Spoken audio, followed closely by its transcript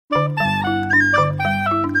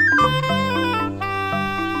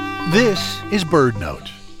This is BirdNote.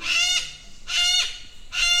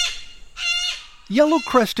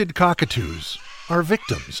 Yellow-crested cockatoos are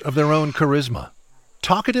victims of their own charisma.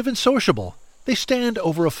 Talkative and sociable, they stand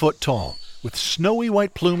over a foot tall, with snowy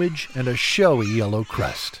white plumage and a showy yellow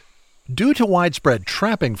crest. Due to widespread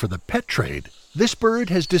trapping for the pet trade, this bird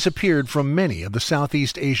has disappeared from many of the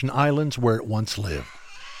Southeast Asian islands where it once lived.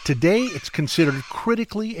 Today, it's considered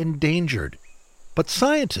critically endangered. But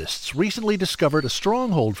scientists recently discovered a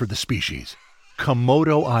stronghold for the species,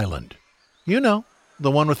 Komodo Island. You know,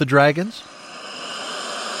 the one with the dragons?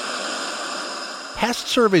 Past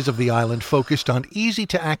surveys of the island focused on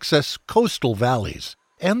easy-to-access coastal valleys,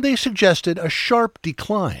 and they suggested a sharp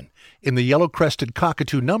decline in the yellow-crested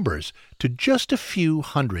cockatoo numbers to just a few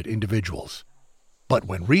hundred individuals. But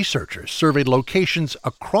when researchers surveyed locations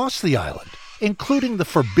across the island, including the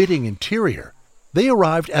forbidding interior, they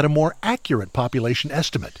arrived at a more accurate population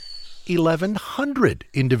estimate, 1,100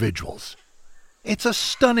 individuals. It's a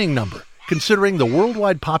stunning number, considering the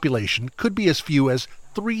worldwide population could be as few as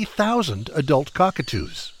 3,000 adult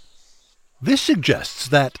cockatoos. This suggests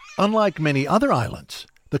that, unlike many other islands,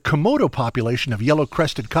 the Komodo population of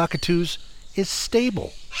yellow-crested cockatoos is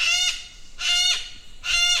stable.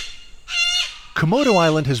 Komodo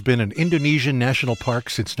Island has been an Indonesian national park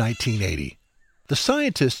since 1980. The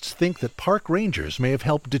scientists think that park rangers may have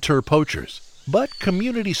helped deter poachers, but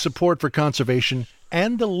community support for conservation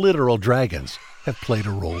and the literal dragons have played a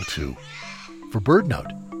role too. For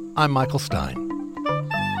BirdNote, I'm Michael Stein.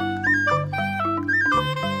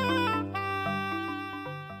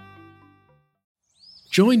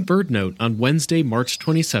 Join BirdNote on Wednesday, March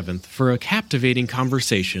 27th for a captivating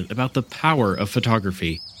conversation about the power of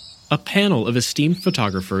photography. A panel of esteemed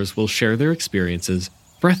photographers will share their experiences,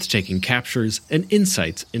 breathtaking captures, and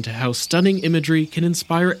insights into how stunning imagery can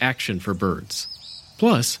inspire action for birds.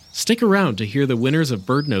 Plus, stick around to hear the winners of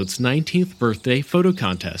BirdNote's 19th birthday photo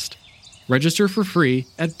contest. Register for free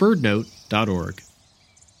at birdnote.org.